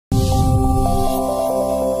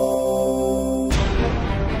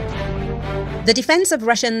The defense of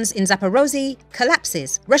Russians in Zaporozhye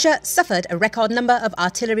collapses. Russia suffered a record number of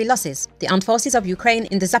artillery losses. The armed forces of Ukraine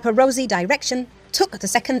in the Zaporozhye direction took the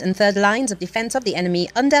second and third lines of defense of the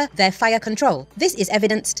enemy under their fire control. This is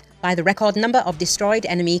evidenced by the record number of destroyed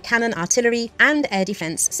enemy cannon artillery and air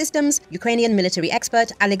defense systems, Ukrainian military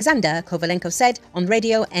expert Alexander Kovalenko said on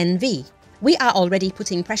Radio NV. We are already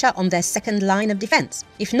putting pressure on their second line of defense,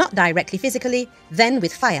 if not directly physically, then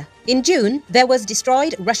with fire. In June, there was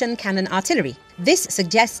destroyed Russian cannon artillery. This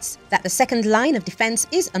suggests that the second line of defense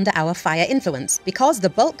is under our fire influence, because the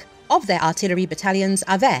bulk of their artillery battalions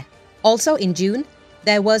are there. Also in June,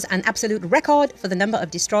 there was an absolute record for the number of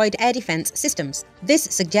destroyed air defense systems. This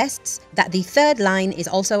suggests that the third line is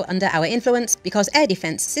also under our influence because air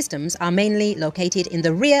defense systems are mainly located in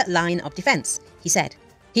the rear line of defense, he said.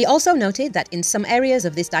 He also noted that in some areas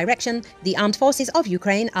of this direction, the armed forces of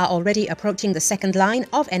Ukraine are already approaching the second line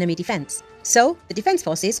of enemy defense. So, the defense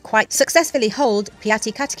forces quite successfully hold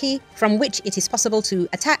Piatikatki, from which it is possible to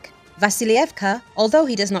attack Vasilievka, although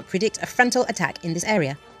he does not predict a frontal attack in this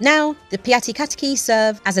area. Now, the Piatikatki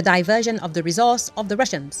serve as a diversion of the resource of the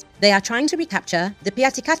Russians. They are trying to recapture the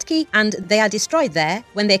Piatikatki and they are destroyed there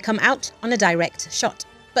when they come out on a direct shot.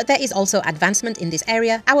 But there is also advancement in this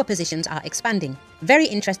area. Our positions are expanding. Very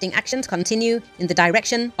interesting actions continue in the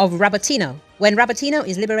direction of Rabotino. When Rabotino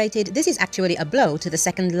is liberated, this is actually a blow to the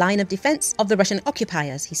second line of defense of the Russian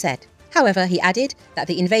occupiers, he said. However, he added that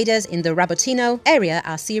the invaders in the Rabotino area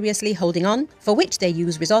are seriously holding on, for which they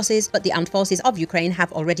use resources, but the armed forces of Ukraine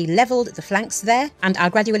have already leveled the flanks there and are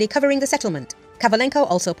gradually covering the settlement. Kovalenko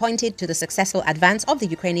also pointed to the successful advance of the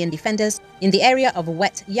Ukrainian defenders in the area of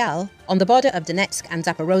Wet Yal on the border of Donetsk and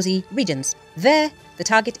Zaporozhye regions. There, the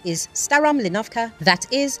target is Starom Linovka,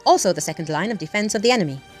 that is also the second line of defense of the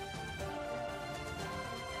enemy.